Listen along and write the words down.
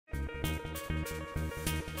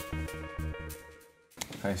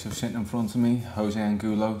Okay, so sitting in front of me, Jose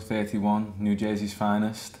Angulo, 31, New Jersey's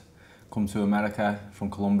finest. Come to America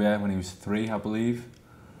from Colombia when he was 3, I believe.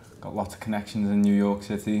 Got lots of connections in New York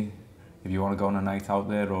City. If you want to go on a night out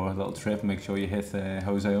there or a little trip, make sure you hit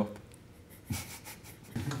Jose up.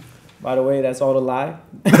 By the way, that's all a lie.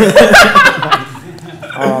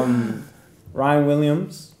 Ryan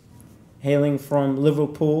Williams, hailing from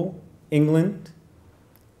Liverpool, England.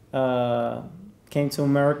 Came to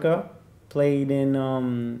America, played in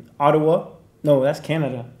Ottawa. No, that's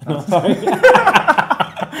Canada. No, sorry.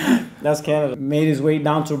 That's Canada. Made his way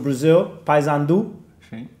down to Brazil, Paysandu,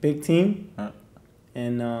 big team,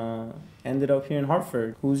 and ended up here in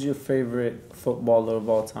Hartford. Who's your favorite footballer of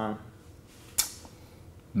all time?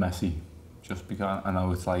 Messi, just because I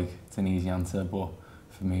know it's an easy answer, but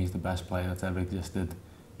for me he's the best player that's ever existed.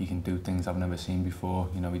 He can do things I've never seen before.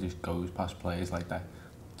 You know, he just goes past players like that.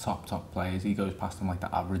 Top players, he goes past them like the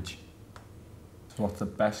average. So what's the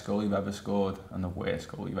best goal you've ever scored and the worst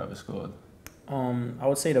goal you've ever scored? I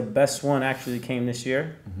would say the best one actually came this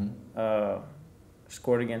year.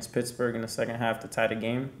 Scored against Pittsburgh in the second half to tie the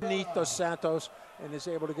game. Underneath Dos Santos and is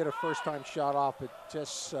able to get a first-time shot off. It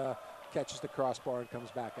just catches the crossbar and comes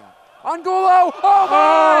back out. Angulo! Oh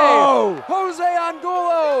my! Jose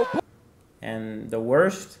Angulo! And the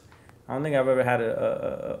worst, I don't think I've ever had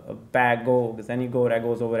a bad goal, because any goal that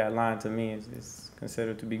goes over that line to me is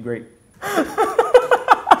considered to be great.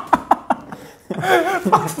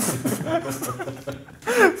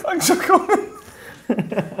 Thanks for coming.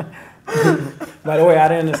 By the way, I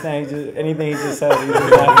didn't understand anything he just said. He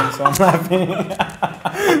was laughing, so I'm laughing.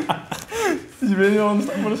 Did you really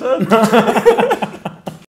understand what I said?